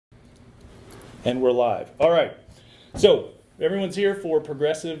And we're live. All right. So everyone's here for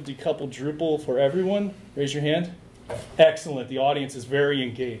Progressive Decoupled Drupal for everyone. Raise your hand. Excellent. The audience is very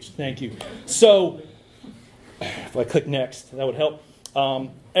engaged. Thank you. So if I click next, that would help.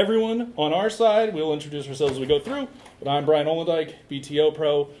 Everyone on our side, we'll introduce ourselves as we go through. But I'm Bryan Ollendyke, BTO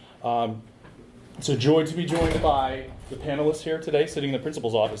Pro. It's a joy to be joined by the panelists here today, sitting in the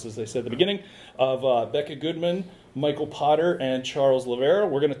principal's office, as they said at the beginning, of Becca Goodman, Michael Potter, and Charles Lavera.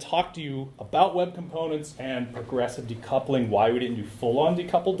 We're going to talk to you about web components and progressive decoupling, why we didn't do full-on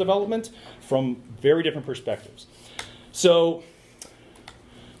decoupled development from very different perspectives. So,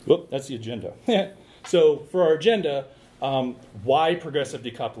 whoop, that's the agenda. So for our agenda, why progressive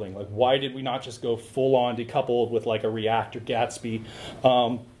decoupling? Like, why did we not just go full-on decoupled with like a React or Gatsby?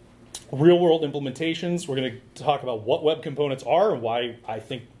 Real-world implementations. We're going to talk about what web components are and why I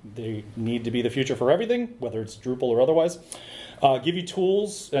think they need to be the future for everything, whether it's Drupal or otherwise. Give you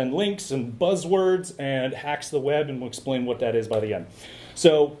tools and links and buzzwords and hacks of the web, and we'll explain what that is by the end.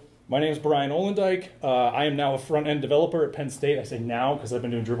 So my name is Bryan Ollendyke. I am now a front-end developer at Penn State. I say now because I've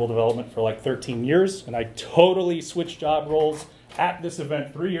been doing Drupal development for like 13 years, and I totally switched job roles at this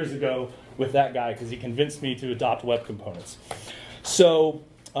event 3 years ago with that guy because he convinced me to adopt web components. So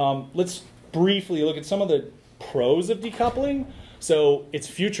let's briefly look at some of the pros of decoupling. So it's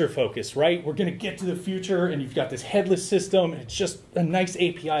future focused, right? We're going to get to the future, and you've got this headless system. It's just a nice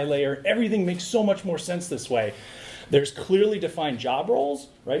API layer. Everything makes so much more sense this way. There's clearly defined job roles,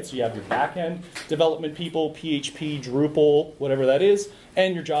 right? So you have your back-end development people, PHP, Drupal, whatever that is,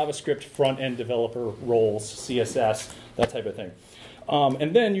 and your JavaScript front-end developer roles, CSS, that type of thing.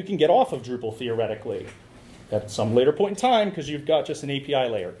 And then you can get off of Drupal theoretically at some later point in time because you've got just an API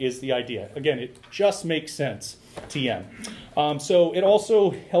layer is the idea. Again, it just makes sense, TM. So it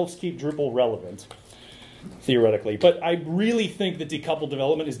also helps keep Drupal relevant, theoretically. But I really think that decoupled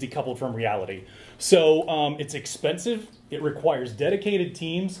development is decoupled from reality. So it's expensive. It requires dedicated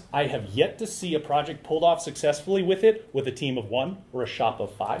teams. I have yet to see a project pulled off successfully with it with a team of 1 or a shop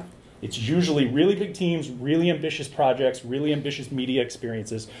of 5. It's usually really big teams, really ambitious projects, really ambitious media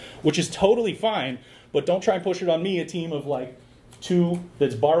experiences, which is totally fine. But don't try and push it on me, a team of like 2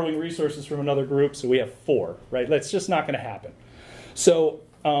 that's borrowing resources from another group, so we have 4, right? That's just not going to happen. So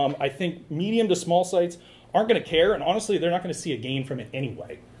I think medium to small sites aren't going to care, and honestly, they're not going to see a gain from it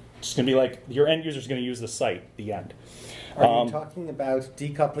anyway. It's just going to be like your end user is going to use the site, the end. Are you talking about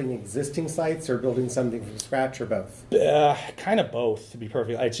decoupling existing sites or building something from scratch, or both? Kind of both, to be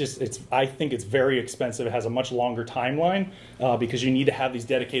perfect. I think it's very expensive. It has a much longer timeline because you need to have these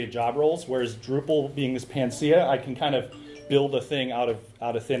dedicated job roles. Whereas Drupal, being this panacea, I can kind of build a thing out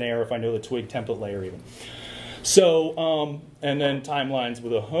of thin air if I know the twig template layer even. So and then timelines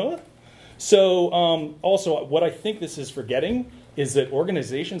with a huh. So also, what I think this is forgetting is that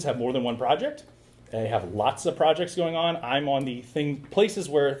organizations have more than one project. They have lots of projects going on. I'm on the places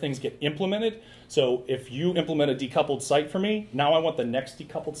where things get implemented. So if you implement a decoupled site for me, now I want the next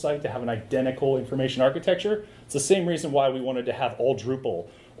decoupled site to have an identical information architecture. It's the same reason why we wanted to have all Drupal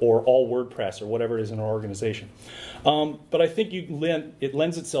or all WordPress or whatever it is in our organization. But I think it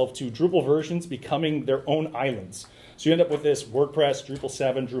lends itself to Drupal versions becoming their own islands. So you end up with this WordPress, Drupal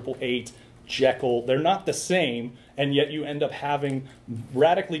 7, Drupal 8, Jekyll. They're not the same, and yet you end up having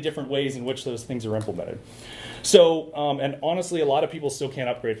radically different ways in which those things are implemented. So, and honestly, a lot of people still can't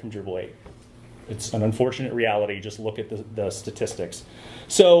upgrade from Drupal 8. It's an unfortunate reality. Just look at the statistics.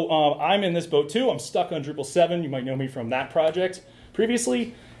 So I'm in this boat too. I'm stuck on Drupal 7. You might know me from that project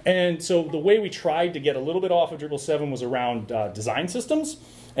previously. And so the way we tried to get a little bit off of Drupal 7 was around design systems.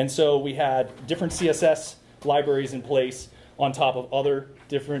 And so we had different CSS libraries in place on top of other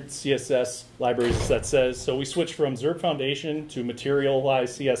different CSS libraries, that says. So we switched from Zerp Foundation to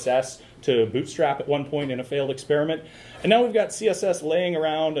Materialize CSS to Bootstrap at one point in a failed experiment. And now we've got CSS laying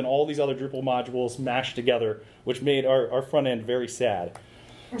around and all these other Drupal modules mashed together, which made our front end very sad.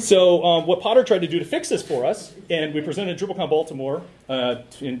 So what Potter tried to do to fix this for us, and we presented DrupalCon Baltimore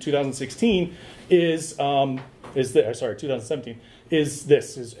in 2016, is 2017, is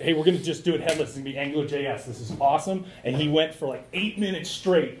this, hey, we're going to just do it headless. It's going to be AngularJS. This is awesome. And he went for like 8 minutes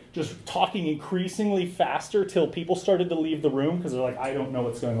straight, just talking increasingly faster till people started to leave the room because they're like, I don't know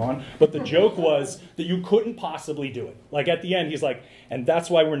what's going on. But the joke was that you couldn't possibly do it. Like at the end, he's like, and that's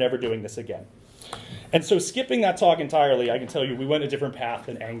why we're never doing this again. And so skipping that talk entirely, I can tell you we went a different path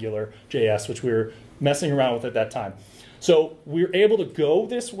than AngularJS, which we were messing around with at that time. So we were able to go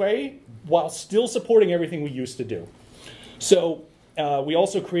this way while still supporting everything we used to do. So we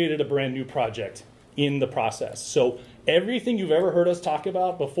also created a brand new project in the process. So Everything you've ever heard us talk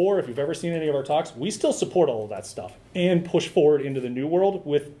about before, if you've ever seen any of our talks, we still support all of that stuff and push forward into the new world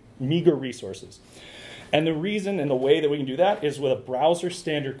with meager resources. And the reason and the way that we can do that is with a browser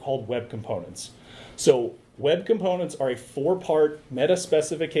standard called Web Components. So Web Components are a 4-part meta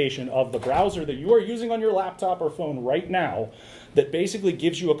specification of the browser that you are using on your laptop or phone right now that basically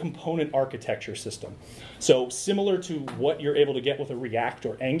gives you a component architecture system. So similar to what you're able to get with a React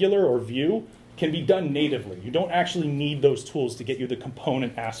or Angular or Vue, can be done natively. You don't actually need those tools to get you the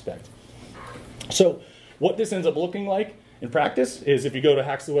component aspect. So what this ends up looking like in practice is if you go to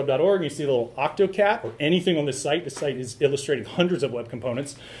hackstheweb.org and you see the little AutoCAT or anything on this site, the site is illustrating hundreds of web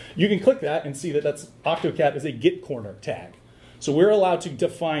components, you can click that and see that that's AutoCAT is a Git corner tag. So we're allowed to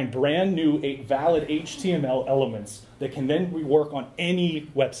define brand new valid HTML elements that can then rework on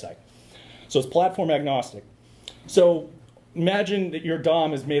any website. So it's platform agnostic. So imagine that your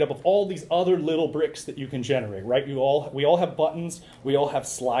DOM is made up of all these other little bricks that you can generate, right? We all have buttons, we all have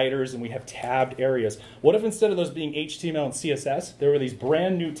sliders, and we have tabbed areas. What if instead of those being HTML and CSS, there were these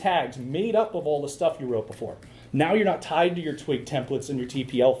brand new tags made up of all the stuff you wrote before? Now you're not tied to your Twig templates and your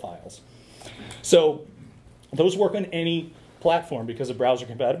TPL files. So those work on any platform because of browser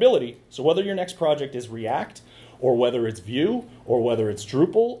compatibility. So whether your next project is React, or whether it's Vue, or whether it's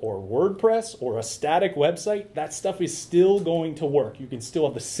Drupal, or WordPress, or a static website, that stuff is still going to work. You can still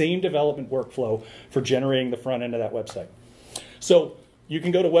have the same development workflow for generating the front end of that website. So you can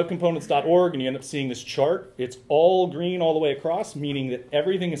go to webcomponents.org and you end up seeing this chart. It's all green all the way across, meaning that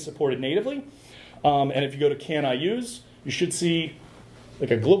everything is supported natively. And if you go to Can I Use, you should see like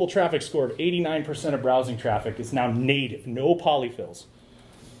a global traffic score of 89% of browsing traffic is now native, no polyfills.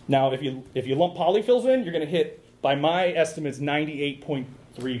 Now, if you lump polyfills in, you're going to hit, by my estimates,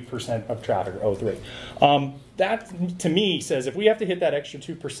 98.3% of traffic, or 03. That, to me, says if we have to hit that extra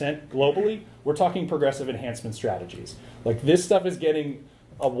 2% globally, we're talking progressive enhancement strategies. Like, this stuff is getting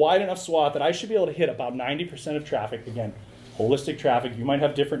a wide enough swath that I should be able to hit about 90% of traffic. Again, holistic traffic. You might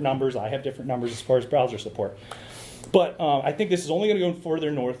have different numbers. I have different numbers as far as browser support. But I think this is only going to go further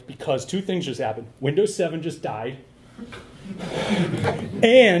north because two things just happened. Windows 7 just died.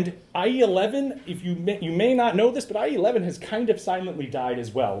 And IE11, if you may not know this, but IE11 has kind of silently died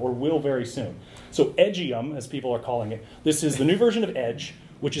as well, or will very soon. So Edgeium, as people are calling it, this is the new version of Edge,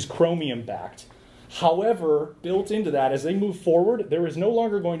 which is Chromium backed. However, built into that, as they move forward, there is no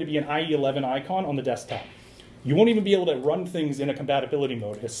longer going to be an IE11 icon on the desktop. You won't even be able to run things in a compatibility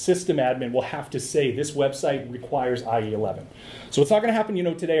mode. A system admin will have to say this website requires IE11. So it's not going to happen,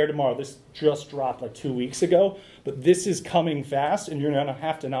 today or tomorrow. This just dropped like 2 weeks ago, but this is coming fast, and you're going to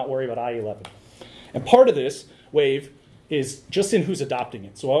have to not worry about IE11. And part of this wave is just in who's adopting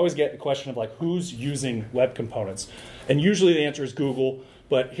it. So I always get the question of like who's using web components, and usually the answer is Google.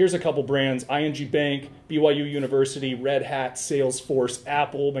 But here's a couple brands: ING Bank, BYU University, Red Hat, Salesforce,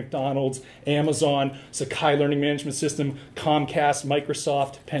 Apple, McDonald's, Amazon, Sakai Learning Management System, Comcast,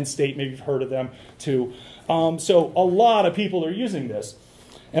 Microsoft, Penn State, maybe you've heard of them too. So a lot of people are using this.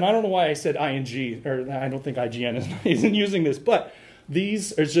 And I don't know why I said ING, or I don't think IGN isn't using this, but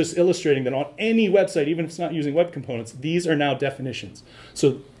these are just illustrating that on any website, even if it's not using web components, these are now definitions.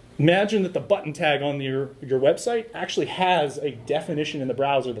 So imagine that the button tag on your website actually has a definition in the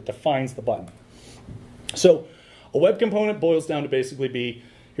browser that defines the button. So a web component boils down to basically be,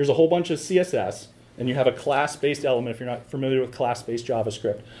 here's a whole bunch of CSS, and you have a class-based element if you're not familiar with class-based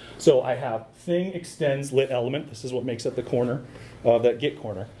JavaScript. So I have thing extends lit element. This is what makes up the corner, that Git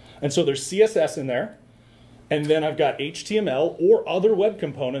corner. And so there's CSS in there. And then I've got HTML or other web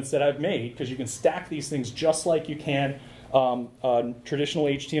components that I've made, because you can stack these things just like you can traditional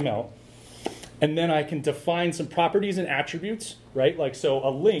HTML. And then I can define some properties and attributes, right? Like, so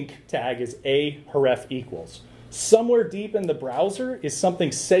a link tag is a href equals. Somewhere deep in the browser is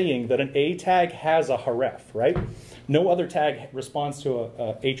something saying that an a tag has a href, right? No other tag responds to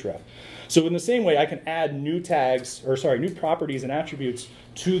a href. So in the same way, I can add new tags, or sorry, new properties and attributes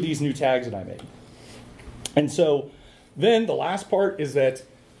to these new tags that I made. And so then the last part is that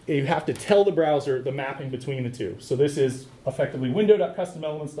you have to tell the browser the mapping between the two. So this is effectively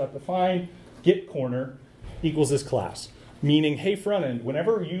window.customelements.define Git corner equals this class. Meaning, hey, front end,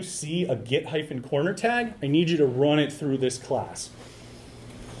 whenever you see a Git-corner tag, I need you to run it through this class.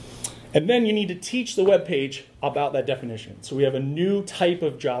 And then you need to teach the web page about that definition. So we have a new type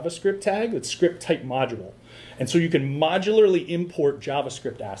of JavaScript tag that's script type module. And so you can modularly import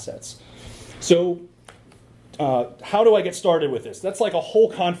JavaScript assets. So how do I get started with this? That's like a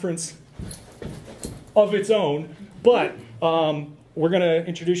whole conference of its own. But we're going to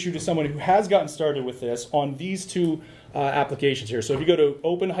introduce you to someone who has gotten started with this on these two applications here. So if you go to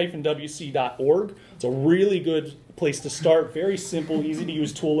open-wc.org, it's a really good place to start. Very simple, easy to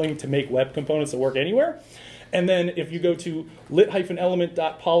use tooling to make web components that work anywhere. And then if you go to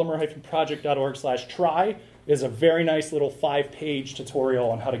lit-element.polymer-project.org/try, is a very nice little 5-page tutorial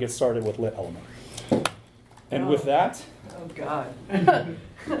on how to get started with lit element. And with that, oh God.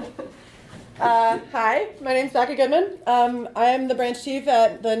 Hi, my name's Dr. Goodman. I am the branch chief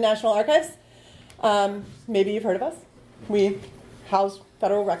at the National Archives. Maybe you've heard of us. We house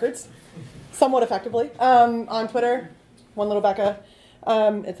federal records somewhat effectively on Twitter, One Little Becca,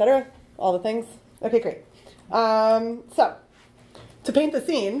 etc. All the things. Okay, great. So, to paint the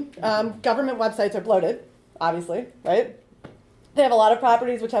scene, government websites are bloated, obviously, right? They have a lot of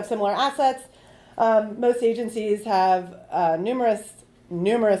properties which have similar assets. Most agencies have numerous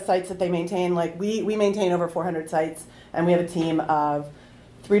sites that they maintain. Like we maintain over 400 sites, and we have a team of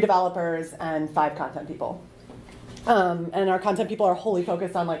 3 developers and 5 content people. And our content people are wholly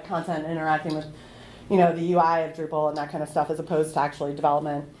focused on like content interacting with, the UI of Drupal and that kind of stuff, as opposed to actually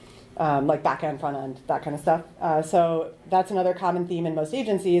development, like back end, front end, that kind of stuff. So that's another common theme in most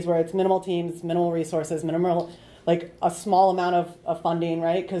agencies, where it's minimal teams, minimal resources, like a small amount of funding,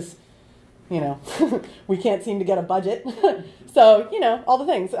 right? Because we can't seem to get a budget. So, all the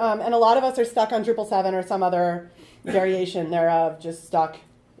things. And a lot of us are stuck on Drupal 7 or some other variation thereof, just stuck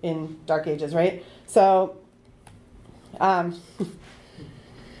in dark ages, right? So, how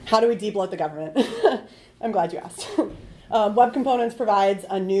do we de-bloat the government? I'm glad you asked. Web Components provides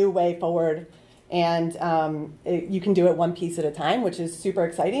a new way forward, and you can do it one piece at a time, which is super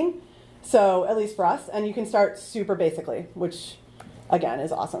exciting. So, at least for us, and you can start super basically, which, again,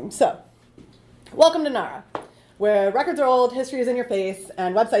 is awesome. So, welcome to NARA, where records are old, history is in your face,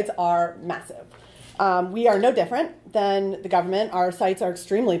 and websites are massive. We are no different than the government. Our sites are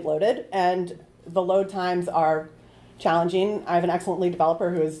extremely bloated, and the load times are challenging. I have an excellent lead developer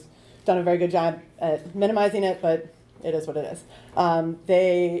who has done a very good job at minimizing it, but it is what it is.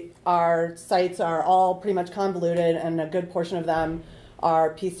 Our sites are all pretty much convoluted, and a good portion of them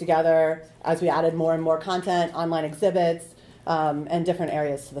are pieced together as we added more and more content, online exhibits, and different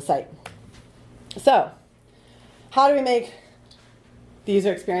areas to the site. So, how do we make the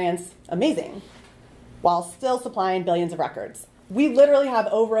user experience amazing while still supplying billions of records? We literally have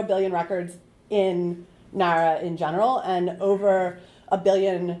over 1 billion records in NARA in general, and over 1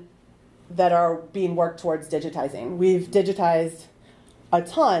 billion that are being worked towards digitizing. We've digitized a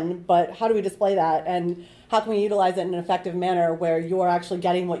ton, but how do we display that? And how can we utilize it in an effective manner where you're actually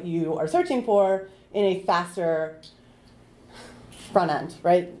getting what you are searching for in a faster front end,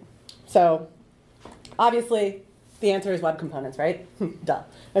 right? So, obviously, the answer is web components, right? Duh.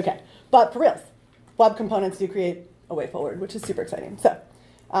 Okay. But for reals, web components do create a way forward, which is super exciting. So,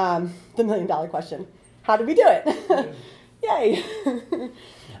 the million-dollar question, how did we do it? Yay.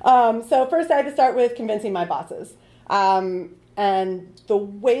 So first I had to start with convincing my bosses. And the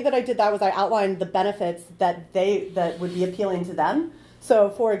way that I did that was I outlined the benefits that would be appealing to them. So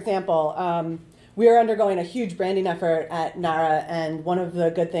for example, we are undergoing a huge branding effort at NARA, and one of the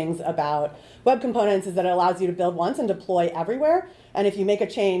good things about web components is that it allows you to build once and deploy everywhere. And if you make a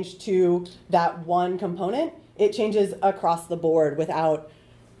change to that one component, it changes across the board without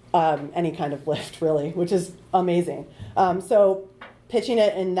any kind of lift, really, which is amazing. So pitching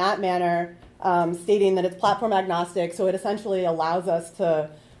it in that manner, stating that it's platform agnostic, so it essentially allows us to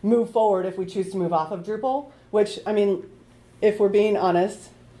move forward if we choose to move off of Drupal, which, I mean, if we're being honest,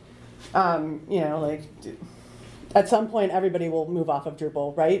 like at some point everybody will move off of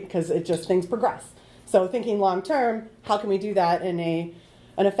Drupal, right? Because things progress. So thinking long term, how can we do that in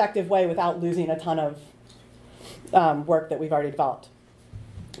an effective way without losing a ton of work that we've already developed?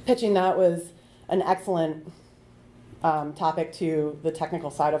 Pitching that was an excellent topic to the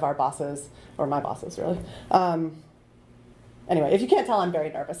technical side of our bosses, or my bosses, really. Anyway, if you can't tell, I'm very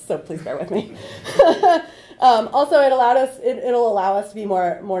nervous, so please bear with me. Also, it'll allow us to be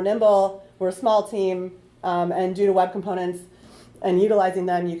more nimble. We're a small team, and due to web components and utilizing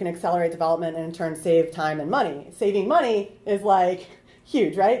them, you can accelerate development and in turn save time and money. Saving money is like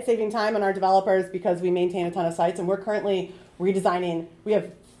huge, right? Saving time on our developers because we maintain a ton of sites, and we're currently redesigning. We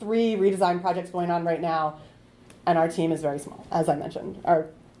have 3 redesign projects going on right now, and our team is very small, as I mentioned, our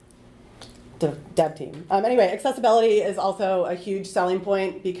dev team. Anyway, accessibility is also a huge selling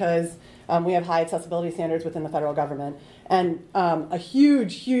point because we have high accessibility standards within the federal government. And a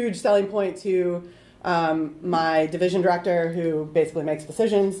huge selling point to my division director, who basically makes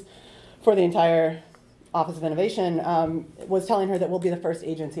decisions for the entire Office of Innovation, was telling her that we'll be the first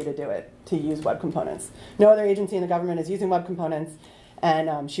agency to do it, to use web components. No other agency in the government is using web components,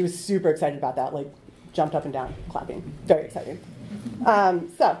 and she was super excited about that, like jumped up and down, clapping, very excited.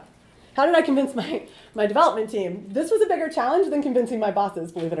 So how did I convince my development team? This was a bigger challenge than convincing my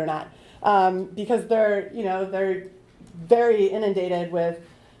bosses, believe it or not, because they're very inundated with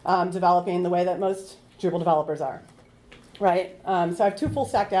developing the way that most Drupal developers are, right? So I have 2 full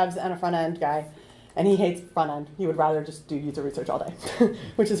stack devs and a front end guy, and he hates front end. He would rather just do user research all day,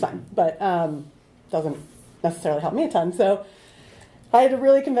 which is fine, but doesn't necessarily help me a ton. So I had to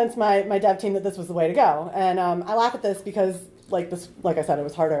really convince my dev team that this was the way to go. And I laugh at this because, like I said, it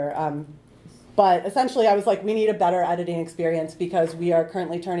was harder. But essentially, I was like, we need a better editing experience because we are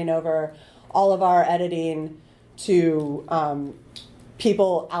currently turning over all of our editing to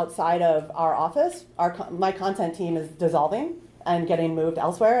people outside of our office. My content team is dissolving and getting moved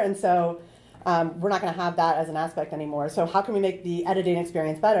elsewhere. And so we're not going to have that as an aspect anymore. So how can we make the editing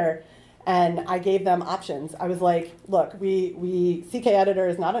experience better? And I gave them options. I was like, look, CK editor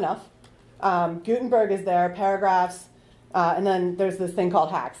is not enough. Gutenberg is there, paragraphs, and then there's this thing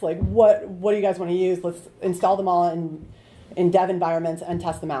called hacks. Like, what do you guys want to use? Let's install them all in dev environments and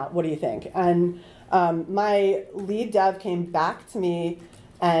test them out. What do you think? And my lead dev came back to me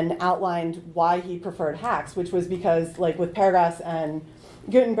and outlined why he preferred hacks, which was because, like, with paragraphs and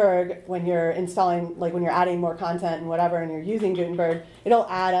Gutenberg, when you're installing, like when you're adding more content and whatever, and you're using Gutenberg, it'll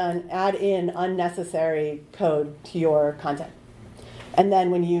add in unnecessary code to your content. And then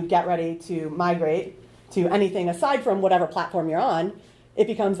when you get ready to migrate to anything aside from whatever platform you're on, it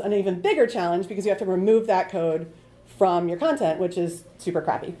becomes an even bigger challenge because you have to remove that code from your content, which is super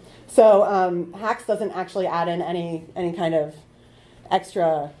crappy. So hacks doesn't actually add in any kind of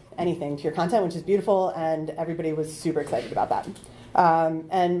extra anything to your content, which is beautiful, and everybody was super excited about that.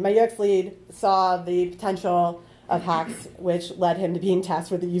 And my UX lead saw the potential of hacks, which led him to being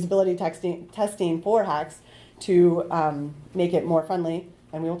tasked with the usability testing for hacks to make it more friendly,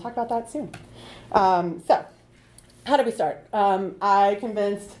 and we will talk about that soon. So how did we start? I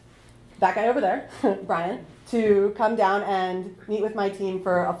convinced that guy over there, Bryan, to come down and meet with my team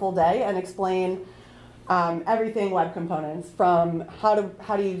for a full day and explain everything web components, from how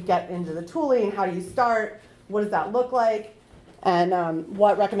do you get into the tooling, how do you start, what does that look like, and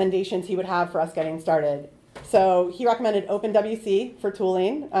what recommendations he would have for us getting started. So he recommended OpenWC for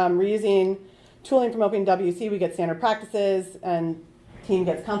tooling. Reusing tooling from OpenWC, we get standard practices, and team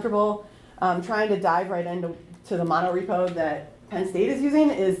gets comfortable. Trying to dive right into the monorepo that Penn State is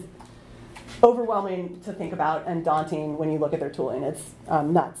using is overwhelming to think about and daunting when you look at their tooling. It's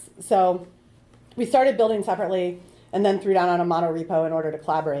nuts. So we started building separately and then threw down on a monorepo in order to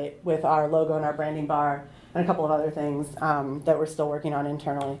collaborate with our logo and our branding bar and a couple of other things that we're still working on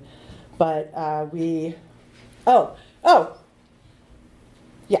internally. But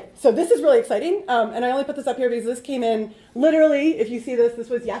yeah, so this is really exciting. And I only put this up here because this came in literally, if you see this, this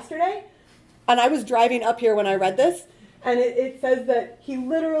was yesterday. And I was driving up here when I read this. And it says that he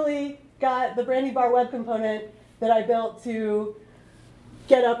literally got the branding bar web component that I built to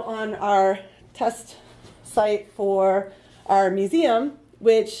get up on our test site for our museum,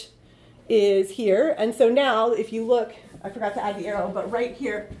 which is here. And so now, if you look, I forgot to add the arrow, but right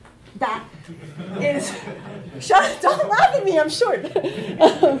here, that is, don't laugh at me, I'm short.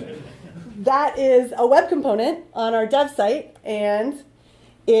 That is a web component on our dev site, and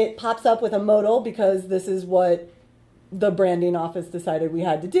it pops up with a modal because this is what the branding office decided we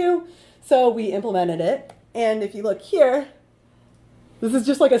had to do. So we implemented it. And if you look here, this is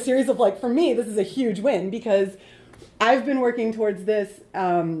just like a series of, like, for me, this is a huge win because I've been working towards this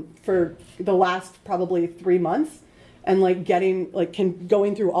for the last probably 3 months, and like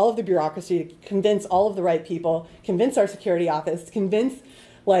going through all of the bureaucracy to convince all of the right people, convince our security office, convince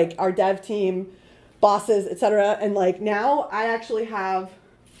like our dev team, bosses, etc. And like now I actually have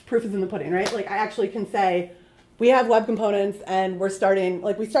proof is in the pudding, right? Like I actually can say we have web components and we're starting,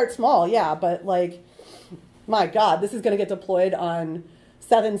 like we start small, yeah, but like my God, this is going to get deployed on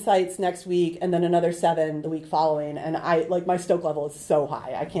 7 sites next week and then another 7 the week following. And my stoke level is so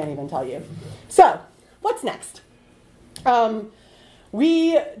high, I can't even tell you. So what's next?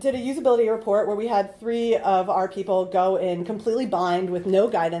 We did a usability report where we had 3 of our people go in completely blind with no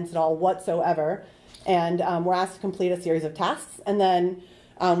guidance at all whatsoever. And we're asked to complete a series of tasks. And then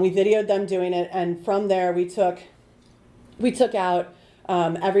we videoed them doing it. And from there, we took out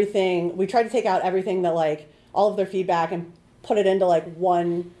everything. We tried to take out everything that like all of their feedback and put it into like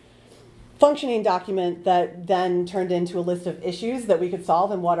one functioning document that then turned into a list of issues that we could solve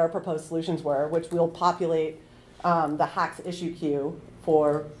and what our proposed solutions were, which we'll populate the hacks issue queue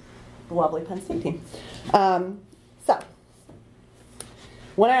for the lovely Penn State team. So,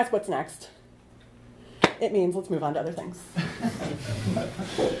 when I ask what's next, it means let's move on to other things.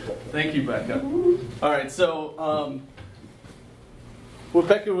 Thank you, Becca. All right, so what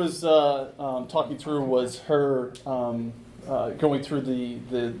Becca was talking through was her going through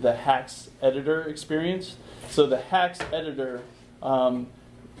the Hacks editor experience. So the Hacks editor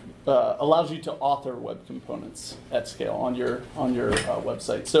allows you to author web components at scale on your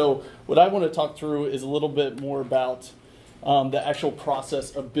website. So what I want to talk through is a little bit more about the actual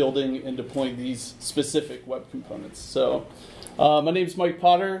process of building and deploying these specific web components. So my name is Mike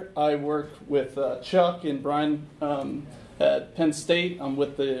Potter. I work with Chuck and Bryan at Penn State. I'm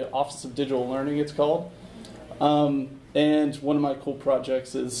with the Office of Digital Learning, it's called. And one of my cool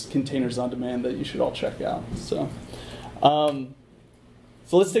projects is Containers on Demand that you should all check out. So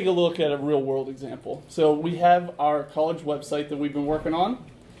let's take a look at a real world example. So we have our college website that we've been working on.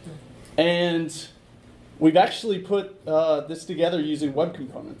 And we've actually put this together using web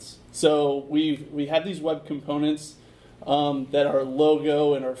components. So we have these web components that are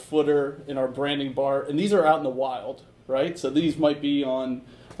logo and our footer and our branding bar. And these are out in the wild, right? So these might be on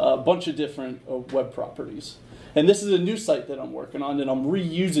a bunch of different web properties. And this is a new site that I'm working on, and I'm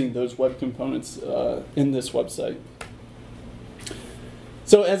reusing those web components in this website.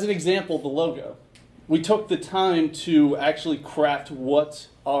 So as an example, the logo. We took the time to actually craft what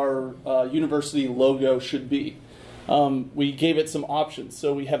our university logo should be. We gave it some options.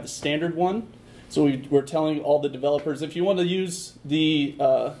 So we have the standard one. So we're telling all the developers, if you want to use the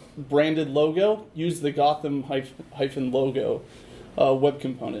branded logo, use the Gotham-logo web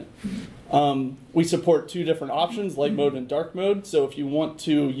component. We support two different options, light mode and dark mode. So if you want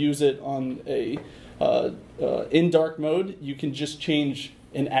to use it on in dark mode, you can just change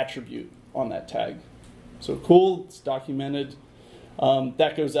an attribute on that tag. So cool, it's documented.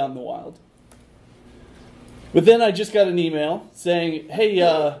 That goes out in the wild. But then I just got an email saying, hey,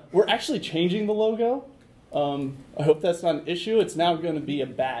 we're actually changing the logo. I hope that's not an issue. It's now going to be a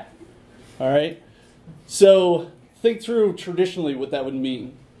bat. All right? So think through traditionally what that would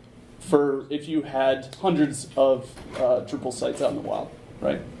mean for if you had hundreds of Drupal sites out in the wild,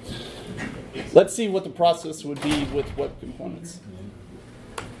 right? Let's see what the process would be with web components.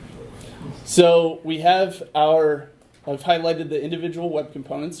 So we have I've highlighted the individual web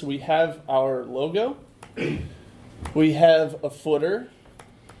components. We have our logo, we have a footer,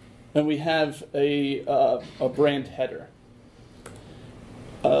 and we have a brand header.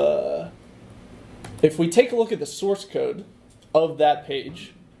 If we take a look at the source code of that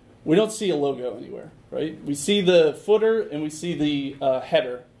page, we don't see a logo anywhere, right? We see the footer and we see the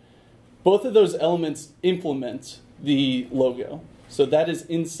header. Both of those elements implement the logo. So that is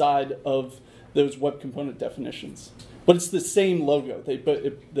inside of those web component definitions. But it's the same logo.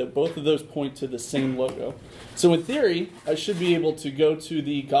 Both of those point to the same logo. So in theory, I should be able to go to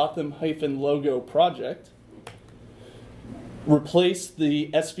the Gotham-logo project, replace the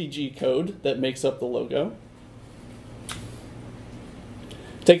SVG code that makes up the logo,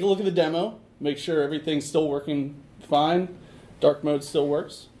 take a look at the demo, make sure everything's still working fine, dark mode still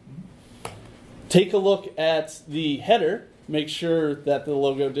works. Take a look at the header, make sure that the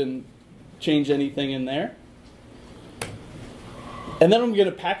logo didn't change anything in there. And then I'm going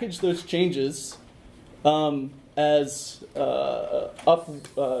to package those changes using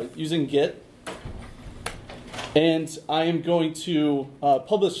Git. And I am going to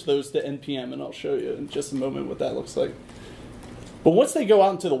publish those to NPM, and I'll show you in just a moment what that looks like. But once they go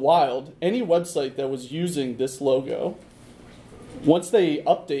out into the wild, any website that was using this logo, once they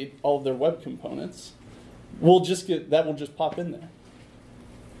update all of their web components, that will just pop in there.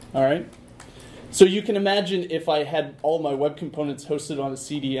 All right? So you can imagine if I had all my web components hosted on a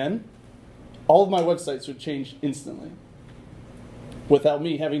CDN, all of my websites would change instantly without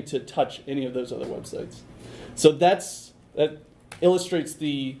me having to touch any of those other websites. So that illustrates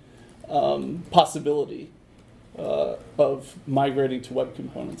the possibility of migrating to web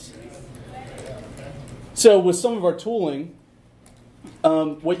components. So with some of our tooling,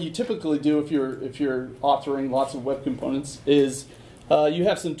 what you typically do if you're authoring lots of web components is you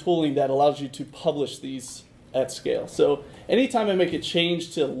have some tooling that allows you to publish these at scale. So anytime I make a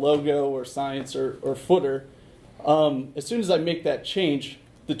change to logo or science or footer, as soon as I make that change,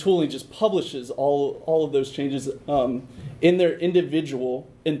 the tooling just publishes all of those changes in their individual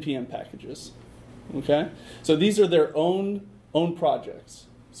NPM packages. Okay, so these are their own projects,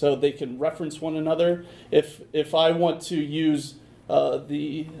 so they can reference one another. If I want to use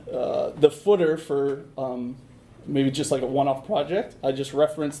the footer for maybe just like a one-off project, I just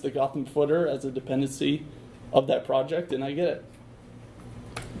reference the Gotham footer as a dependency of that project, and I get it.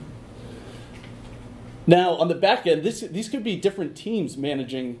 Now, on the back end, these could be different teams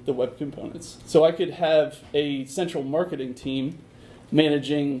managing the web components. So I could have a central marketing team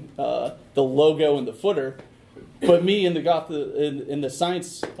managing the logo and the footer, but me in the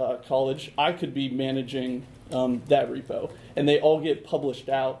science college, I could be managing that repo, and they all get published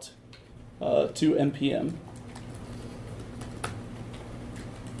out to NPM.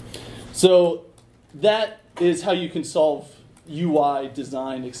 So that is how you can solve UI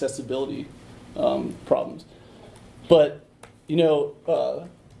design accessibility problems. But, you know,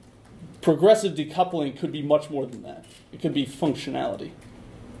 progressive decoupling could be much more than that. It could be functionality.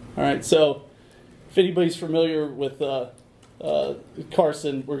 All right, so if anybody's familiar with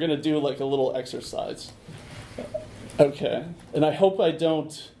Carson, we're going to do like a little exercise. Okay, and I hope I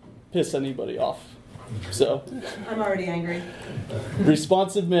don't piss anybody off. So I'm already angry.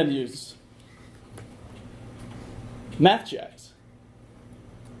 Responsive menus. MathJax.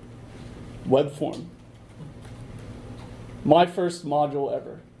 Web form. My first module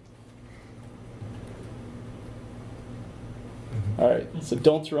ever. All right, so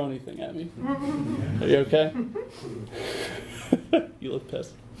don't throw anything at me. Are you okay? You look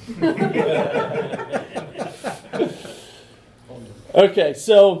pissed. Okay,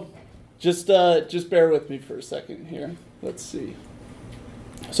 so just bear with me for a second here. Let's see.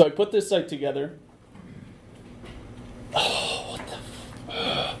 So I put this site together. Oh, what the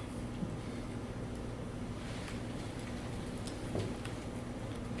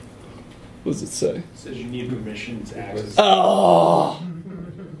what does it say? It says you need permission to access. Oh!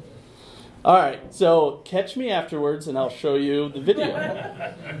 All right, so catch me afterwards and I'll show you the video.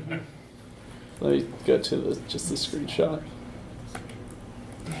 Let me go to just the screenshot.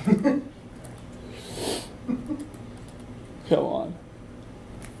 Come on.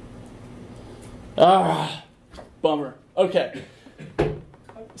 Ah, bummer. Okay.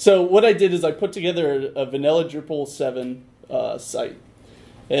 So what I did is I put together a vanilla Drupal 7 site.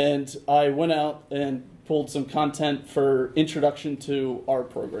 And I went out and pulled some content for introduction to R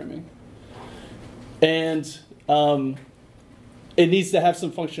programming. And it needs to have some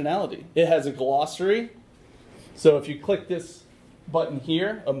functionality. It has a glossary. So if you click this button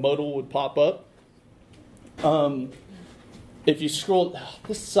here, a modal would pop up. If you scroll,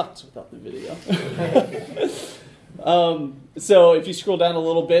 this sucks without the video. So if you scroll down a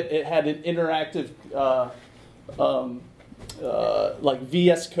little bit, it had an interactive like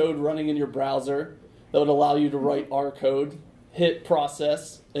VS Code running in your browser that would allow you to write R code, hit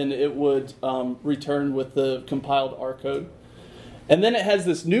process, and it would return with the compiled R code. And then it has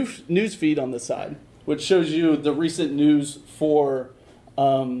this news feed on the side, which shows you the recent news for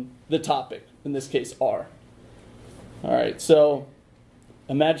the topic, in this case R. All right, so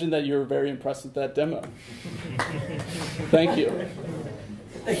imagine that you're very impressed with that demo. Thank you.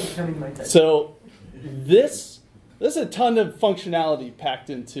 Thank you for coming to my TED. So there's a ton of functionality packed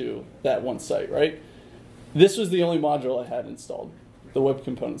into that one site, right? This was the only module I had installed, the Web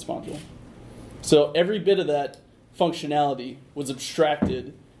Components module. So every bit of that functionality was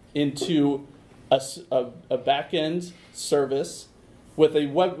abstracted into a back-end service with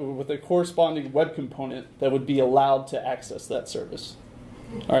a corresponding web component that would be allowed to access that service.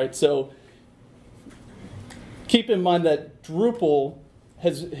 All right, so keep in mind that Drupal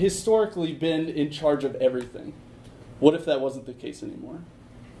has historically been in charge of everything. What if that wasn't the case anymore?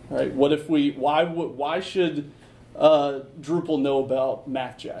 All right, what if why should Drupal know about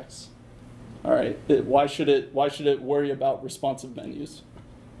MathJax? All right, why should it worry about responsive menus?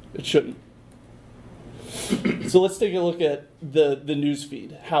 It shouldn't. So let's take a look at the news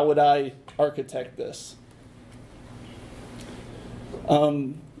feed. How would I architect this?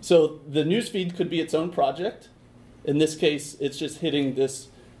 So the news feed could be its own project. In this case, it's just hitting this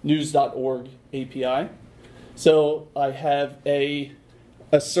news.org API. So I have a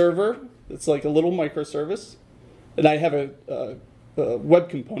server that's like a little microservice, and I have a web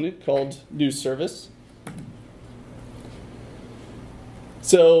component called news service.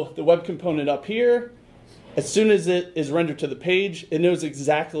 So the web component up here, as soon as it is rendered to the page, it knows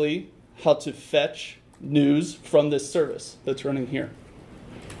exactly how to fetch news from this service that's running here.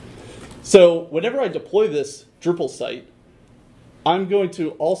 So whenever I deploy this Drupal site, I'm going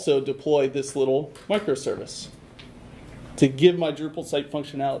to also deploy this little microservice to give my Drupal site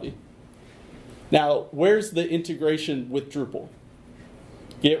functionality. Now, where's the integration with Drupal?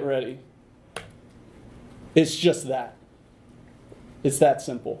 Get ready. It's just that. It's that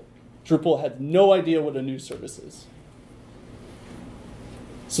simple. Drupal had no idea what a news service is.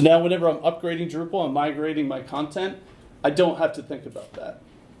 So now whenever I'm upgrading Drupal and migrating my content, I don't have to think about that.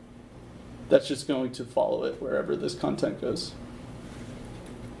 That's just going to follow it wherever this content goes.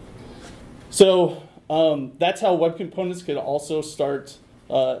 So that's how web components could also start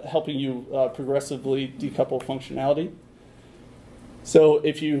helping you progressively decouple functionality. So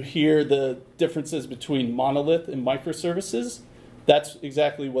if you hear the differences between monolith and microservices, that's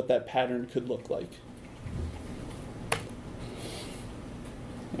exactly what that pattern could look like.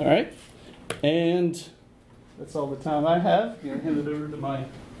 All right, and that's all the time I have. I'm going to hand it over to my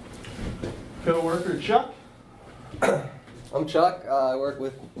co-worker, Chuck. I'm Chuck. I work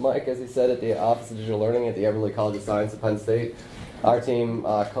with Mike, as he said, at the Office of Digital Learning at the Everly College of Science at Penn State. Our team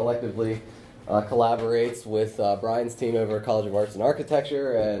collectively collaborates with Brian's team over at College of Arts and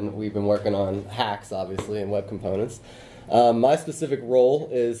Architecture, and we've been working on hacks, obviously, and web components. My specific role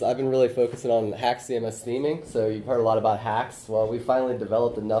is I've been really focusing on hack CMS theming. So you've heard a lot about hacks. Well, we finally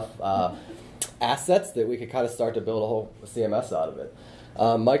developed enough assets that we could kind of start to build a whole CMS out of it.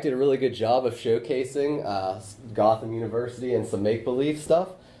 Mike did a really good job of showcasing Gotham University and some make-believe stuff,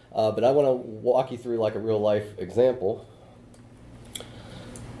 but I want to walk you through like a real-life example.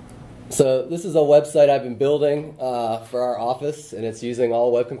 So this is a website I've been building for our office, and it's using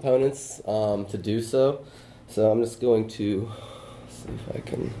all web components to do so. So I'm just going to see if I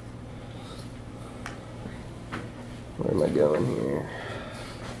can, where am I going here?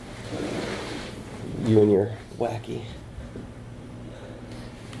 You and your wacky.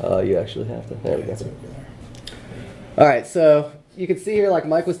 You actually have to, there we go. All right, so you can see here, like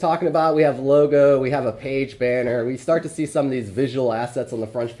Mike was talking about, we have logo, we have a page banner. We start to see some of these visual assets on the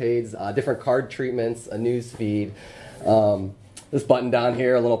front page, different card treatments, a news feed. This button down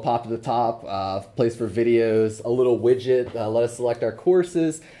here, a little pop to the top, place for videos, a little widget, let us select our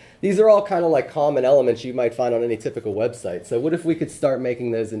courses. These are all kind of like common elements you might find on any typical website. So what if we could start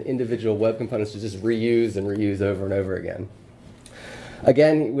making those in individual web components to just reuse and reuse over and over again?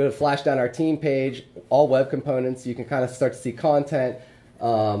 Again, we'll flash down our team page, all web components. You can kind of start to see content.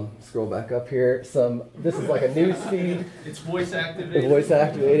 Scroll back up here. This is like a news feed. It's voice activated. Voice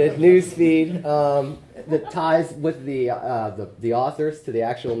activated news feed that ties with the authors to the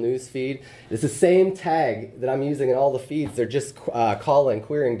actual news feed. It's the same tag that I'm using in all the feeds. They're just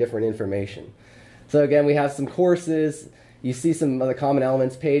querying different information. So again, we have some courses. You see some of the common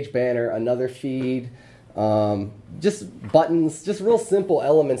elements: page banner, another feed. Just buttons, just real simple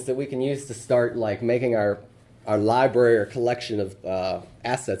elements that we can use to start like making our library or collection of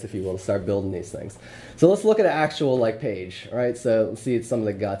assets, if you will, to start building these things. So let's look at an actual like page, all right? So let's see some of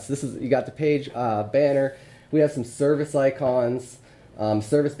the guts. You got the page banner. We have some service icons,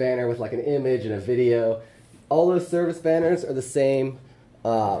 service banner with like an image and a video. All those service banners are the same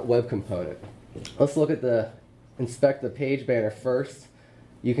web component. Let's look at inspect the page banner first.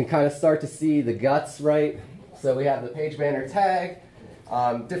 You can kind of start to see the guts, right? So we have the page banner tag,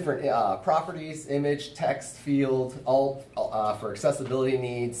 different properties, image, text, field, all for accessibility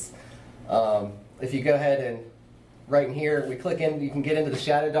needs. If you go ahead and right in here, we click in, you can get into the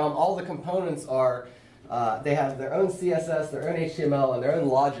shadow DOM. All the components are, they have their own CSS, their own HTML, and their own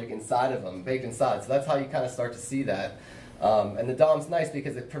logic inside of them, baked inside. So that's how you kind of start to see that. And the DOM's nice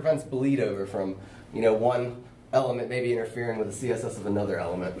because it prevents bleed over from, one element maybe interfering with the CSS of another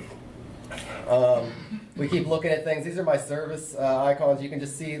element. We keep looking at things. These are my service icons. You can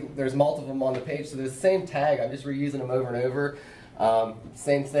just see there's multiple of them on the page. So there's the same tag. I'm just reusing them over and over.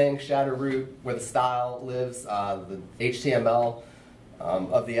 Same thing, shadow root, where the style lives, the HTML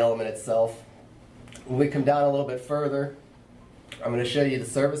of the element itself. When we come down a little bit further, I'm going to show you the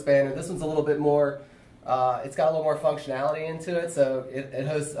service banner. This one's a little bit more, it's got a little more functionality into it. So it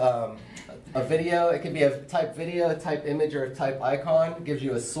hosts a video. It could be a type video, a type image, or a type icon. It gives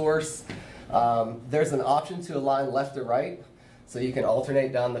you a source. There's an option to align left to right, so you can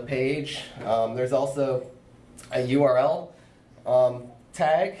alternate down the page. There's also a URL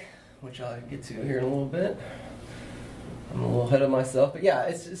tag, which I'll get to here in a little bit. I'm a little ahead of myself, but yeah,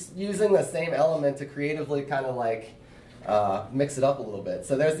 it's just using the same element to creatively kind of like mix it up a little bit.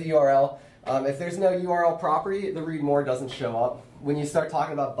 So there's the URL. If there's no URL property, the read more doesn't show up. When you start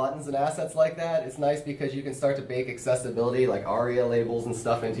talking about buttons and assets like that, it's nice because you can start to bake accessibility like ARIA labels and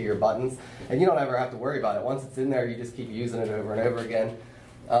stuff into your buttons, and you don't ever have to worry about it. Once it's in there, you just keep using it over and over again.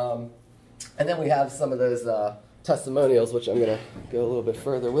 And then we have some of those testimonials, which I'm going to go a little bit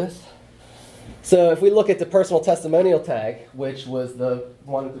further with. So if we look at the personal testimonial tag, which was the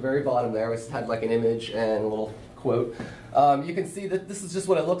one at the very bottom there, which had like an image and a little quote, you can see that this is just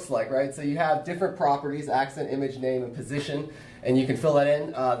what it looks like, right? So you have different properties: accent, image, name, and position, and you can fill that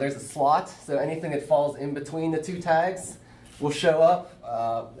in. There's a slot, so anything that falls in between the two tags will show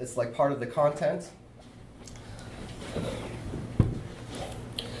up. It's like part of the content.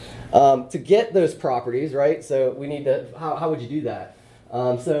 To get those properties, right, so we need to, how would you do that?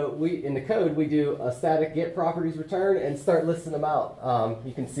 So in the code, we do a static get properties return and start listing them out.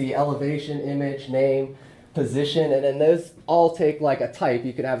 You can see elevation, image, name, position, and then those all take like a type.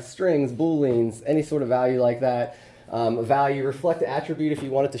 You can have strings, booleans, any sort of value like that. A value, reflect the attribute if you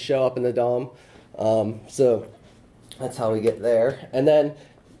want it to show up in the DOM. So that's how we get there. And then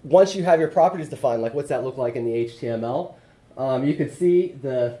once you have your properties defined, like what's that look like in the HTML, you can see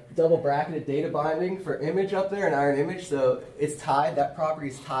the double bracketed data binding for image up there, an iron image. So it's tied, that property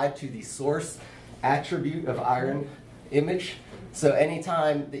is tied to the source attribute of iron image. So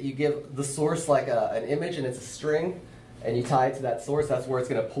anytime that you give the source like an image and it's a string, and you tie it to that source, that's where it's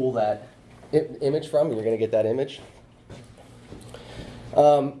going to pull that image from, and you're going to get that image.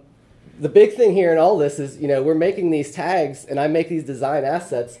 The big thing here in all this is, we're making these tags, and I make these design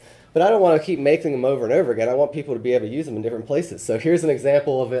assets, but I don't want to keep making them over and over again. I want people to be able to use them in different places. So here's an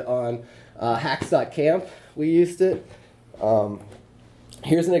example of it on hacks.camp. We used it.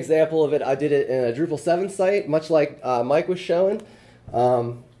 Here's an example of it. I did it in a Drupal 7 site, much like Mike was showing.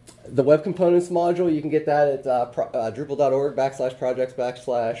 The web components module, you can get that at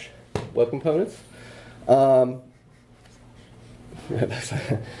drupal.org/projects/web components.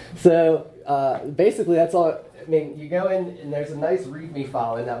 So basically that's all. I mean, you go in and there's a nice README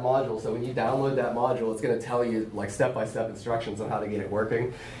file in that module. So when you download that module, it's going to tell you like step-by-step instructions on how to get it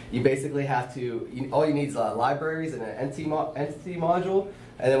working. You basically have to, all you need is libraries and an entity module.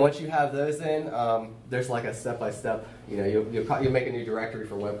 And then once you have those in, there's like a step-by-step, you'll make a new directory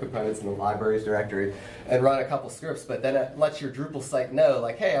for web components in the libraries directory and run a couple scripts. But then it lets your Drupal site know,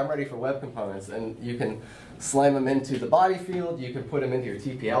 like, hey, I'm ready for web components. And you can slam them into the body field. You can put them into your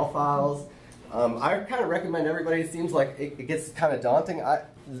TPL files. I kind of recommend everybody. It seems like it gets kind of daunting.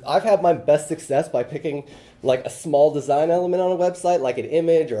 I've had my best success by picking like a small design element on a website, like an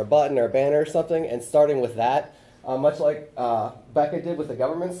image or a button or a banner or something, and starting with that. Much like Becca did with the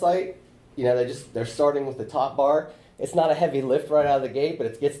government site, they're starting with the top bar. It's not a heavy lift right out of the gate, but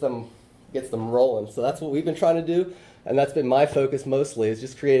it gets them rolling. So that's what we've been trying to do, and that's been my focus mostly, is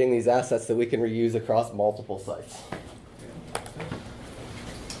just creating these assets that we can reuse across multiple sites.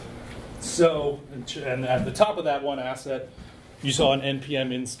 So, and at the top of that one asset, you saw an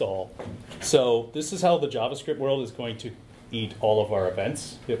npm install. So this is how the JavaScript world is going to eat all of our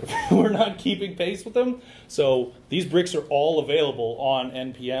events if we're not keeping pace with them. So these bricks are all available on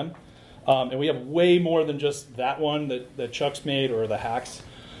npm. And we have way more than just that one that Chuck's made or the hacks.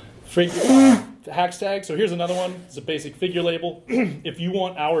 Hacks tag. So here's another one. It's a basic figure label. If you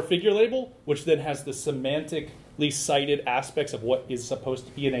want our figure label, which then has the semantically cited aspects of what is supposed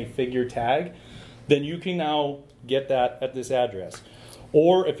to be in a figure tag, then you can now get that at this address.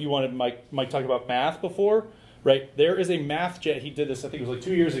 Or if you wanted, Mike talked about math before, right? There is a MathJax. He did this, I think it was like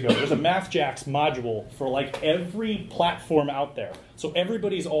 2 years ago. There's a MathJax module for like every platform out there. So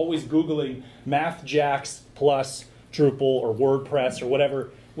everybody's always Googling MathJax plus Drupal or WordPress or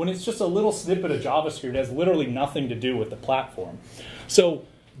whatever, when it's just a little snippet of JavaScript. It has literally nothing to do with the platform. So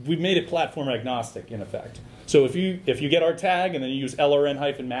we've made it platform agnostic in effect. So if you get our tag and then you use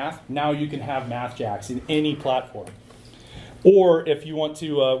lrn-math, now you can have MathJax in any platform. Or if you want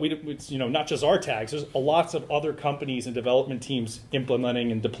to, not just our tags, there's lots of other companies and development teams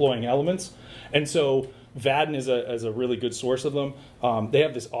implementing and deploying elements. And so Vaadin is a really good source of them. They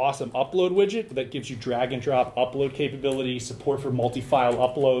have this awesome upload widget that gives you drag and drop upload capability, support for multi-file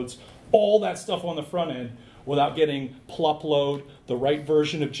uploads, all that stuff on the front end without getting plupload, the right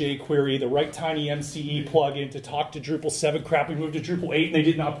version of jQuery, the right tiny MCE plugin to talk to Drupal 7. Crap, we moved to Drupal 8 and they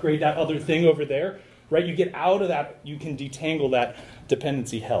didn't upgrade that other thing over there. Right? You get out of that, you can detangle that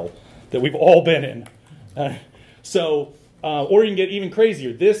dependency hell that we've all been in. Or you can get even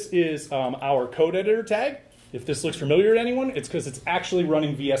crazier. This is our code editor tag. If this looks familiar to anyone, it's because it's actually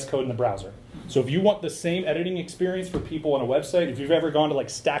running VS Code in the browser. So if you want the same editing experience for people on a website, if you've ever gone to like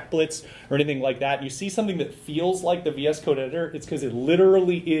StackBlitz or anything like that, and you see something that feels like the VS Code editor, it's because it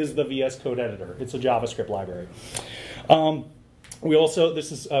literally is the VS Code editor. It's a JavaScript library.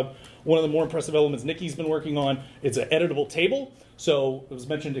 This is one of the more impressive elements Nikki's been working on. It's an editable table. So it was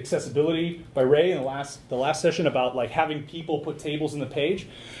mentioned accessibility by Ray in the last session about like having people put tables in the page.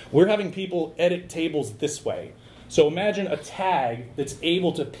 We're having people edit tables this way. So imagine a tag that's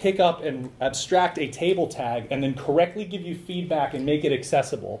able to pick up and abstract a table tag and then correctly give you feedback and make it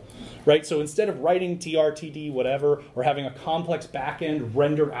accessible, right? So instead of writing TRTD, whatever, or having a complex backend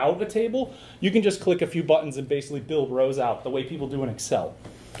render out a table, you can just click a few buttons and basically build rows out the way people do in Excel.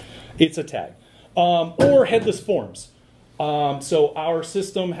 It's a tag. Or headless forms. So our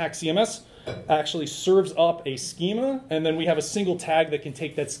system, HackCMS, actually serves up a schema, and then we have a single tag that can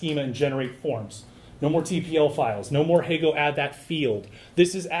take that schema and generate forms. No more TPL files. No more, hey, go add that field.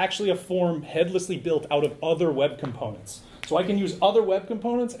 This is actually a form headlessly built out of other web components. So I can use other web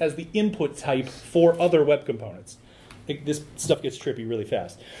components as the input type for other web components. This stuff gets trippy really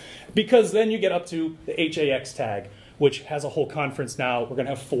fast. Because then you get up to the HAX tag, which has a whole conference now. We're going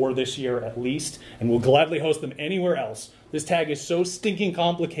to have 4 this year at least, and we'll gladly host them anywhere else. This tag is so stinking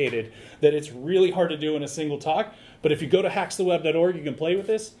complicated that it's really hard to do in a single talk. But if you go to hackstheweb.org, you can play with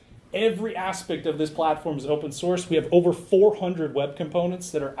this. Every aspect of this platform is open source. We have over 400 web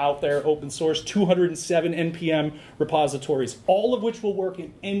components that are out there open source, 207 NPM repositories, all of which will work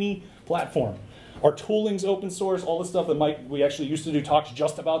in any platform. Our tooling's open source, all the stuff that we actually used to do talks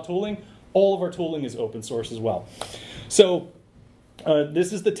just about tooling, all of our tooling is open source as well. So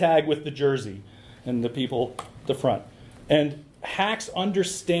this is the tag with the jersey and the people at the front. And Hacks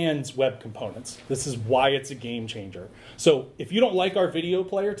understands web components. This is why it's a game changer. So if you don't like our video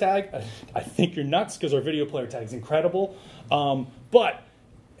player tag, I think you're nuts because our video player tag is incredible. But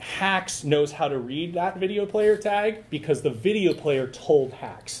Hacks knows how to read that video player tag because the video player told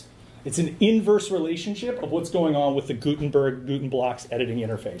Hacks. It's an inverse relationship of what's going on with the Gutenberg-Gutenblocks editing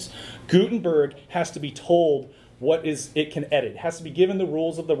interface. Gutenberg has to be told what it can edit. It has to be given the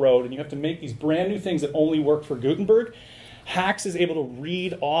rules of the road, and you have to make these brand new things that only work for Gutenberg. Hacks is able to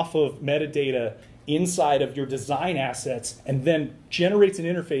read off of metadata inside of your design assets and then generates an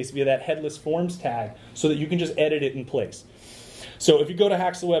interface via that headless forms tag so that you can just edit it in place. So if you go to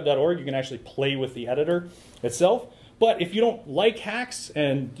hackstheweb.org, you can actually play with the editor itself. But if you don't like Hacks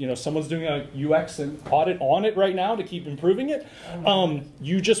and someone's doing a UX and audit on it right now to keep improving it,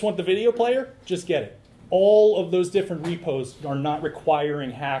 you just want the video player, just get it. All of those different repos are not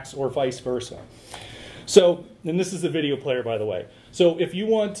requiring Hacks or vice versa. So, and this is the video player, by the way. So if you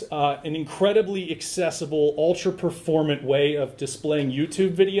want an incredibly accessible, ultra-performant way of displaying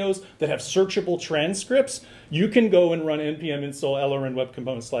YouTube videos that have searchable transcripts, you can go and run npm install lrn web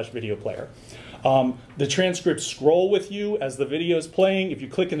component /video player. The transcripts scroll with you as the video is playing. If you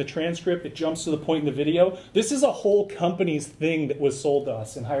click in the transcript, it jumps to the point in the video. This is a whole company's thing that was sold to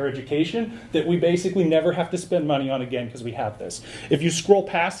us in higher education that we basically never have to spend money on again because we have this. If you scroll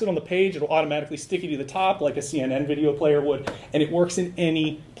past it on the page, it'll automatically stick you to the top like a CNN video player would, and it works in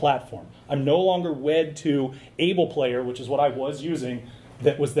any platform. I'm no longer wed to Able Player, which is what I was using,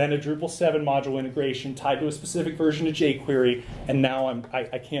 that was then a Drupal 7 module integration tied to a specific version of jQuery, and now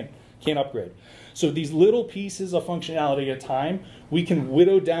I can't upgrade. So these little pieces of functionality at a time, we can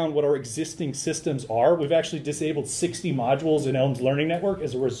whittle down what our existing systems are. We've actually disabled 60 modules in Elm's Learning Network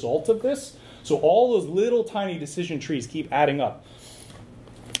as a result of this. So all those little tiny decision trees keep adding up.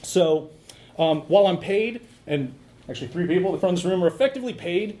 So while I'm paid, and actually 3 people in the front of this room are effectively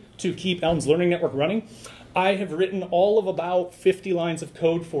paid to keep Elm's Learning Network running, I have written all of about 50 lines of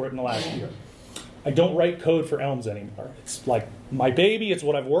code for it in the last year. I don't write code for Elms anymore. It's like my baby, it's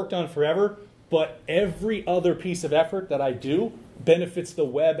what I've worked on forever, but every other piece of effort that I do benefits the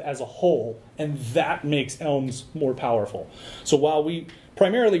web as a whole, and that makes Elms more powerful. So while we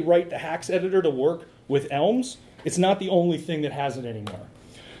primarily write the Hacks editor to work with Elms, it's not the only thing that has it anymore.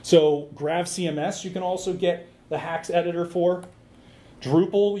 So GravCMS, you can also get the Hacks editor for.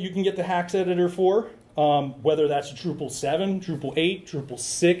 Drupal, you can get the Hacks editor for. Whether that's Drupal 7, Drupal 8, Drupal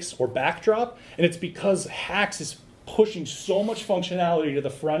 6, or Backdrop. And it's because Hacks is pushing so much functionality to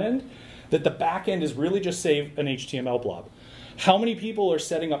the front end that the back end is really just save an HTML blob. How many people are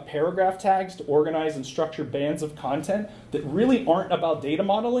setting up paragraph tags to organize and structure bands of content that really aren't about data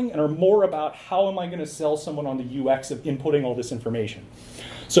modeling and are more about how am I going to sell someone on the UX of inputting all this information?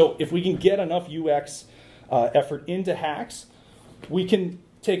 So if we can get enough UX effort into Hacks, we can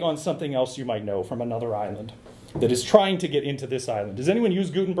take on something else you might know from another island that is trying to get into this island. Does anyone use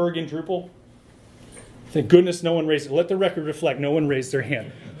Gutenberg in Drupal? Thank goodness no one raised it. Let the record reflect no one raised their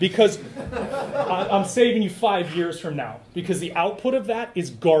hand. Because I'm saving you 5 years from now. Because the output of that is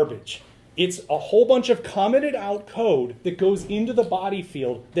garbage. It's a whole bunch of commented out code that goes into the body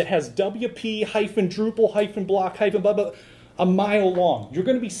field that has WP-Drupal-block- blah, blah, a mile long. You're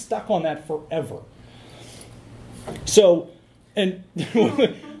going to be stuck on that forever. So, and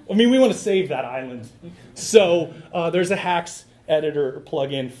I mean, we want to save that island. So there's a Hacks editor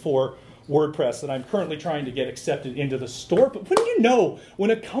plugin for WordPress that I'm currently trying to get accepted into the store. But wouldn't you know,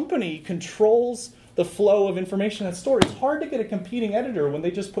 when a company controls the flow of information in that store, it's hard to get a competing editor when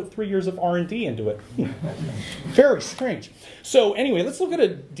they just put 3 years of R&D into it. Very strange. So anyway, let's look at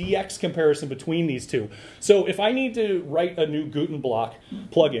a DX comparison between these two. So if I need to write a new Gutenblock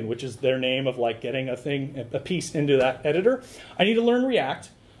plugin, which is their name of like getting a piece into that editor, I need to learn React.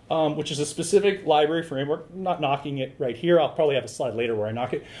 which is a specific library framework. I'm not knocking it right here. I'll probably have a slide later where I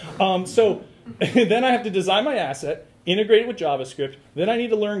knock it. So then I have to design my asset, integrate it with JavaScript. Then I need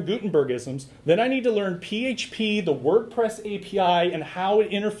to learn Gutenbergisms. Then I need to learn PHP, the WordPress API, and how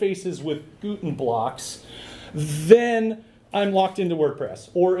it interfaces with Guten blocks. Then I'm locked into WordPress.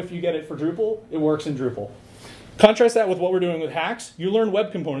 Or if you get it for Drupal, it works in Drupal. Contrast that with what we're doing with hacks. You learn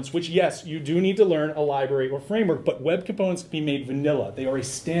web components, which, yes, you do need to learn a library or framework, but web components can be made vanilla. They are a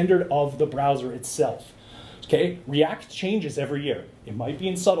standard of the browser itself. Okay? React changes every year. It might be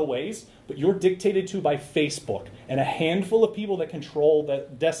in subtle ways, but you're dictated to by Facebook and a handful of people that control the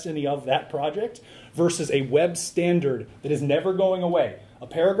destiny of that project versus a web standard that is never going away. A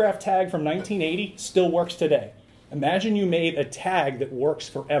paragraph tag from 1980 still works today. Imagine you made a tag that works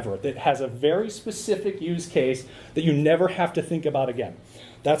forever, that has a very specific use case that you never have to think about again.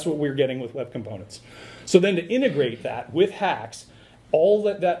 That's what we're getting with web components. So then to integrate that with hacks, all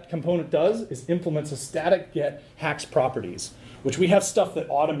that component does is implements a static get hacks properties, which we have stuff that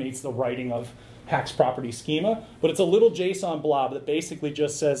automates the writing of hacks property schema, but it's a little JSON blob that basically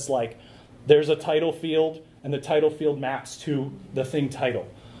just says, like, there's a title field, and the title field maps to the thing title.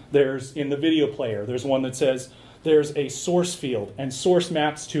 There's, in the video player, there's one that says, there's a source field, and source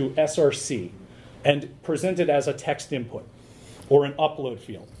maps to src, and presented as a text input, or an upload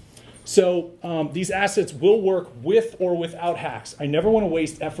field. So these assets will work with or without hacks. I never want to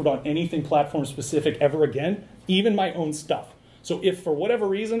waste effort on anything platform specific ever again, even my own stuff. So if for whatever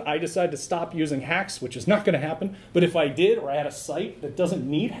reason I decide to stop using hacks, which is not going to happen, but if I did, or I had a site that doesn't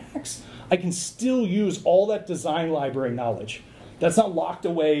need hacks, I can still use all that design library knowledge. That's not locked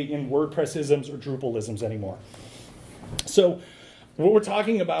away in WordPressisms or Drupalisms anymore. So what we're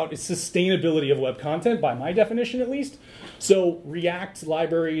talking about is sustainability of web content, by my definition at least. So React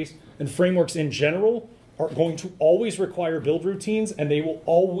libraries and frameworks in general are going to always require build routines, and they will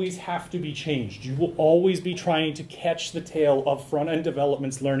always have to be changed. You will always be trying to catch the tail of front-end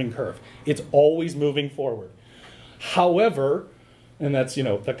development's learning curve. It's always moving forward. However, and that's, you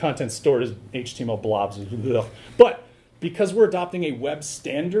know, the content stored as HTML blobs, but because we're adopting a web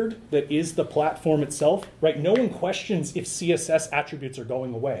standard that is the platform itself, right? No one questions if CSS attributes are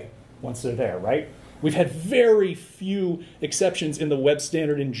going away once they're there, right? We've had very few exceptions in the web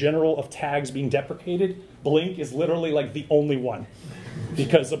standard in general of tags being deprecated. Blink is literally like the only one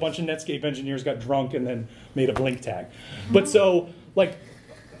because a bunch of Netscape engineers got drunk and then made a blink tag. But so, like,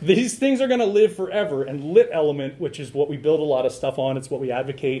 these things are going to live forever, and lit element, which is what we build a lot of stuff on, it's what we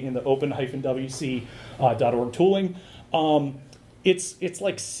advocate in the open-wc.org tooling. It's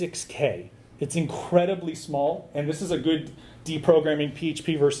like 6K. It's incredibly small, and this is a good deprogramming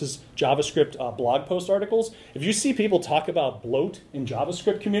PHP versus JavaScript blog post articles. If you see people talk about bloat in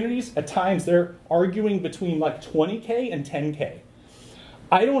JavaScript communities, at times they're arguing between like 20K and 10K.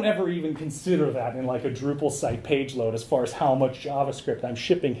 I don't ever even consider that in like a Drupal site page load as far as how much JavaScript I'm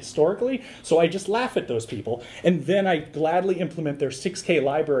shipping historically, so I just laugh at those people, and then I gladly implement their 6K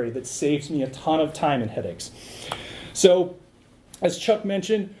library that saves me a ton of time and headaches. So, as Chuck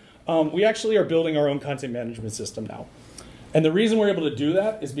mentioned, we actually are building our own content management system now. And the reason we're able to do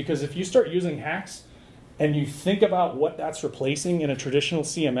that is because if you start using hacks and you think about what that's replacing in a traditional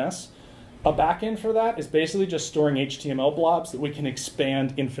CMS, a backend for that is basically just storing HTML blobs that we can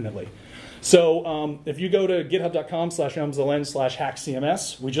expand infinitely. So if you go to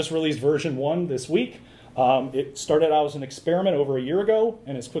github.com/mzln/hackcms, we just released version 1 this week. It started out as an experiment over a year ago,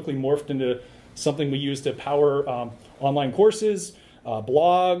 and it's quickly morphed into something we use to power online courses,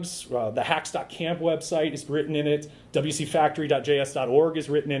 blogs, the hacks.camp website is written in it, wcfactory.js.org is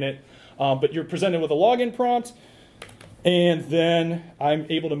written in it, but you're presented with a login prompt, and then I'm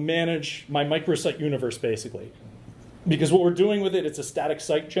able to manage my microsite universe basically. Because what we're doing with it, it's a static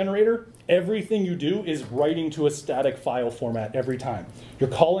site generator. Everything you do is writing to a static file format every time.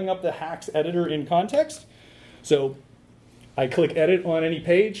 You're calling up the hacks editor in context, so I click edit on any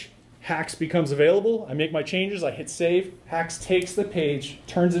page, hacks becomes available, I make my changes, I hit save, hacks takes the page,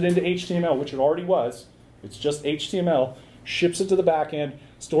 turns it into HTML, which it already was, it's just HTML, ships it to the backend,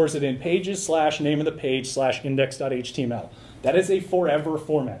 stores it in pages/name of the page/index.html. That is a forever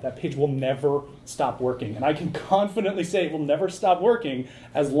format. That page will never stop working. And I can confidently say it will never stop working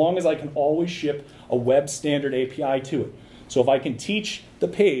as long as I can always ship a web standard API to it. So if I can teach the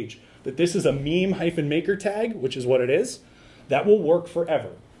page that this is a meme-maker tag, which is what it is, that will work forever.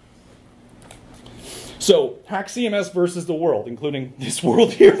 So, Hack CMS versus the world, including this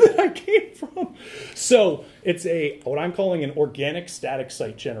world here that I came from. So it's what I'm calling an organic static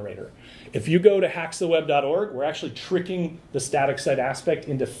site generator. If you go to hackstheweb.org, we're actually tricking the static site aspect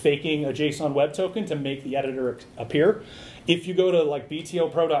into faking a JSON web token to make the editor appear. If you go to like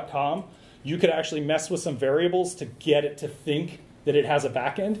btopro.com, you could actually mess with some variables to get it to think that it has a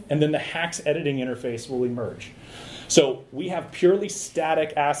backend, and then the Hacks editing interface will emerge. So we have purely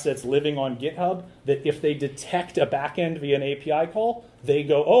static assets living on GitHub that if they detect a backend via an API call, they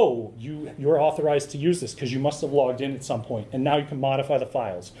go, oh, you're authorized to use this because you must have logged in at some point, and now you can modify the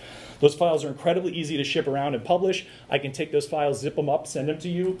files. Those files are incredibly easy to ship around and publish. I can take those files, zip them up, send them to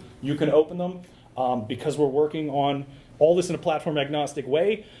you. You can open them because we're working on all this in a platform agnostic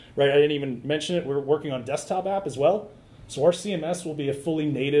way. Right? I didn't even mention it. We're working on a desktop app as well. So our CMS will be a fully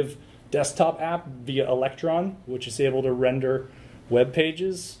native desktop app via Electron, which is able to render web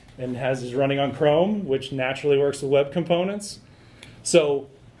pages and is running on Chrome, which naturally works with web components. So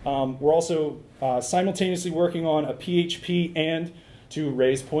we're also simultaneously working on a PHP and, to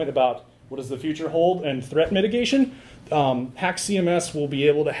Ray's point about what does the future hold and threat mitigation, Hack CMS will be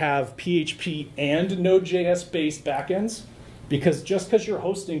able to have PHP and Node.js-based backends, because just because your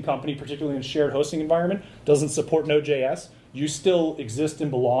hosting company, particularly in a shared hosting environment, doesn't support Node.js, you still exist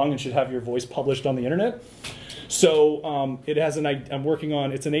and belong and should have your voice published on the internet. So it has I'm working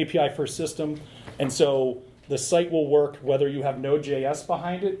on, it's an API-first system, and so the site will work whether you have Node.js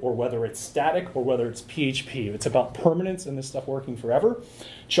behind it or whether it's static or whether it's PHP. It's about permanence and this stuff working forever.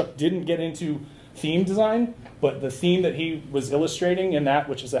 Chuck didn't get into theme design, but the theme that he was illustrating in that,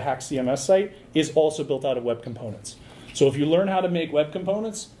 which is a Hack CMS site, is also built out of web components. So if you learn how to make web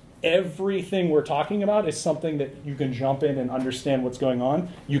components, everything we're talking about is something that you can jump in and understand what's going on.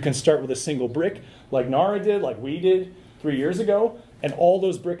 You can start with a single brick like Nara did, like we did 3 years ago, and all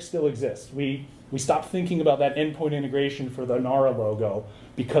those bricks still exist. We stopped thinking about that endpoint integration for the Nara logo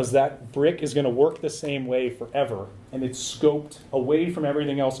because that brick is going to work the same way forever, and it's scoped away from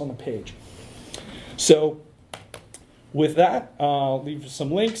everything else on the page. So with that, I'll leave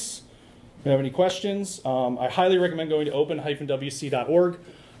some links. If you have any questions, I highly recommend going to open-wc.org.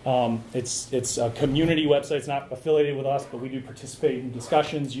 It's a community website. It's not affiliated with us, but we do participate in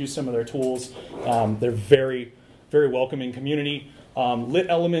discussions, use some of their tools. They're very, very welcoming community. Lit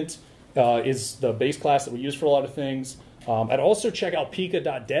Element is the base class that we use for a lot of things. I'd also check out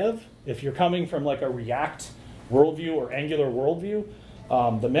pika.dev if you're coming from like a React worldview or Angular worldview.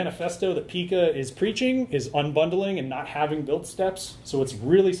 The manifesto that Pika is preaching is unbundling and not having build steps. So it's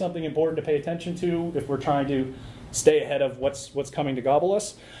really something important to pay attention to if we're trying to stay ahead of what's coming to gobble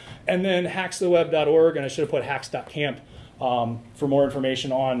us. And then hackstheweb.org, and I should have put hacks.camp for more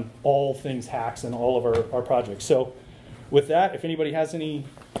information on all things hacks and all of our projects. So with that, if anybody has any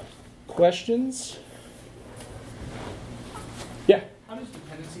questions. Yeah? How does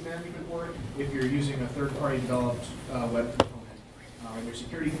dependency management work if you're using a third-party developed web component? Are there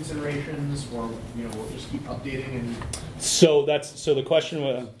security considerations, or we'll just keep updating and? So the question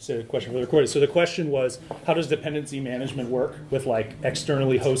was a question for the recording. So the question was, how does dependency management work with like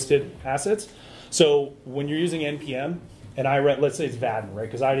externally hosted assets? So when you're using npm, and let's say it's Vaadin, right?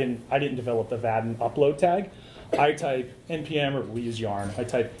 Because I didn't develop the Vaadin upload tag. I type npm, or we use yarn. I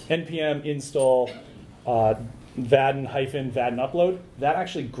type npm install Vaadin upload. That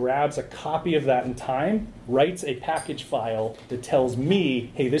actually grabs a copy of that in time, writes a package file that tells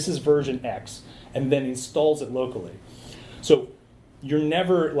me, hey, this is version X, and then installs it locally. So you're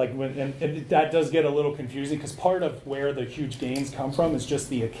never like, and that does get a little confusing because part of where the huge gains come from is just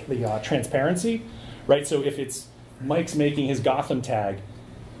the transparency, right? So if it's Mike's making his Gotham tag,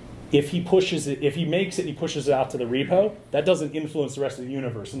 if he pushes it, if he makes it and he pushes it out to the repo, that doesn't influence the rest of the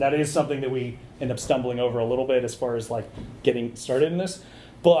universe. And that is something that we end up stumbling over a little bit as far as like getting started in this.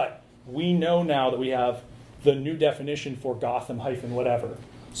 But we know now that we have the new definition for Gotham whatever.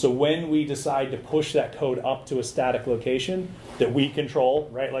 So when we decide to push that code up to a static location that we control,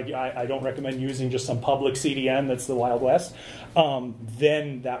 right? Like I don't recommend using just some public CDN that's the Wild West.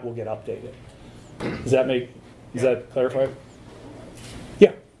 Then that will get updated. Does that clarify?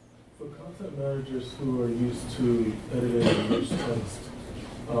 Yeah. For content managers who are used to editing and rich text,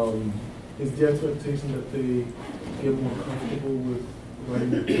 is the expectation that they get more comfortable with writing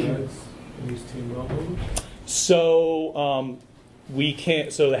the tags in HTML mode? So we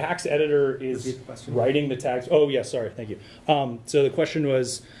can't. So the Hacks editor is writing the tags. Oh yeah, sorry, thank you. So the question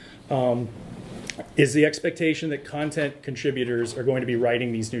was, is the expectation that content contributors are going to be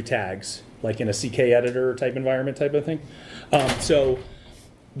writing these new tags, like in a CK editor type environment type of thing? So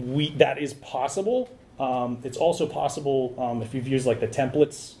that is possible. It's also possible if you've used like the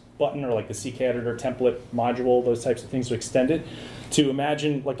templates button or like the CK editor template module, those types of things to extend it. To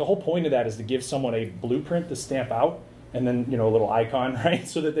imagine, like the whole point of that is to give someone a blueprint to stamp out, and then a little icon, right,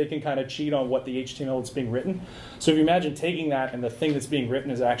 so that they can kind of cheat on what the HTML that's being written. So if you imagine taking that and the thing that's being written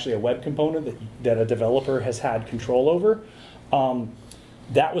is actually a web component that a developer has had control over,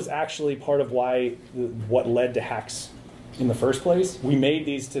 that was actually part of what led to hacks in the first place. We made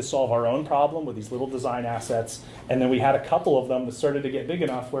these to solve our own problem with these little design assets, and then we had a couple of them that started to get big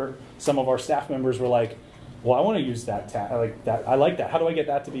enough where some of our staff members were like, well, I want to use that tag. I like that. How do I get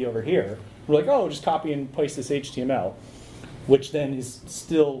that to be over here? We're like, oh, just copy and paste this HTML, which then is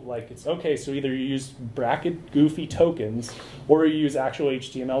still like, it's okay, so either you use bracket goofy tokens or you use actual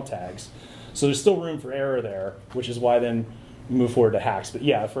HTML tags. So there's still room for error there, which is why then we move forward to hacks. But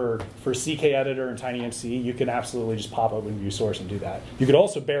yeah, for CK editor and TinyMC, you can absolutely just pop up in view source and do that. You could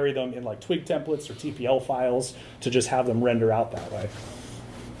also bury them in like twig templates or TPL files to just have them render out that way.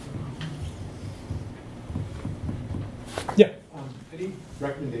 Yeah. Any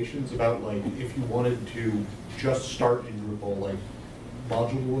recommendations about like if you wanted to just start in Drupal, like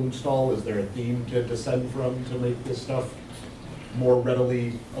module install? Is there a theme to descend from to make this stuff more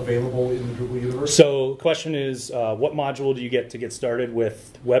readily available in the Drupal universe? So the question is, what module do you get to get started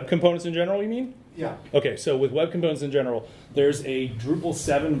with web components in general, you mean? Yeah. Okay, so with web components in general, there's a Drupal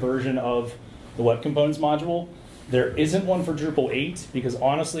 7 version of the web components module. There isn't one for Drupal 8 because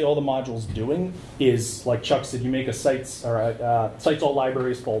honestly, all the module's doing is, like Chuck said, you make a sites all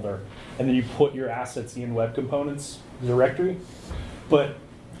libraries folder, and then you put your assets in web components directory. But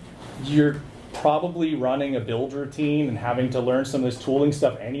you're probably running a build routine and having to learn some of this tooling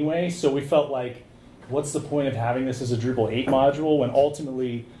stuff anyway. So we felt like, what's the point of having this as a Drupal 8 module when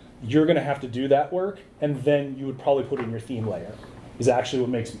ultimately you're going to have to do that work, and then you would probably put it in your theme layer, is actually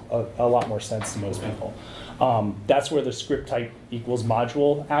what makes a lot more sense to most people. That's where the script type equals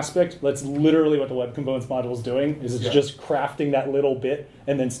module aspect. That's literally what the web components module is doing, is it's just crafting that little bit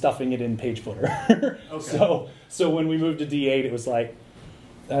and then stuffing it in page footer. Okay. So when we moved to D8, it was like,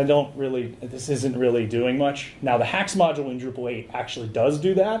 this isn't really doing much. Now the hacks module in Drupal 8 actually does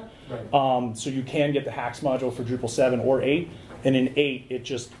do that. Right. So you can get the hacks module for Drupal 7 or 8, and in 8 it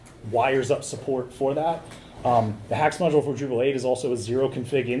just wires up support for that. The hacks module for Drupal 8 is also a zero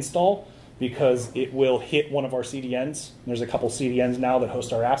config install because it will hit one of our CDNs. There's a couple CDNs now that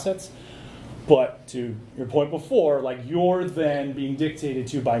host our assets. But to your point before, like you're then being dictated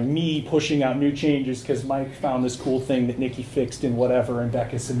to by me pushing out new changes because Mike found this cool thing that Nikki fixed in whatever and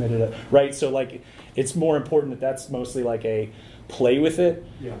Becca submitted it, right? So like it's more important that that's mostly like a play with it,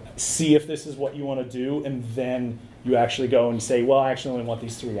 see if this is what you want to do, and then you actually go and say, well, I actually only want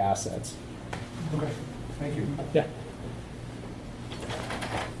these 3 assets. Okay, thank you. Yeah.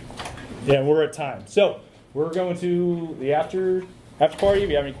 Yeah, we're at time. So we're going to the after party. If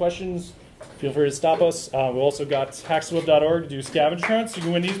you have any questions, feel free to stop us. We've also got hacksweb.org to do scavenger hunts. You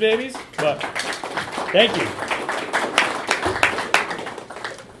can win these babies. But thank you.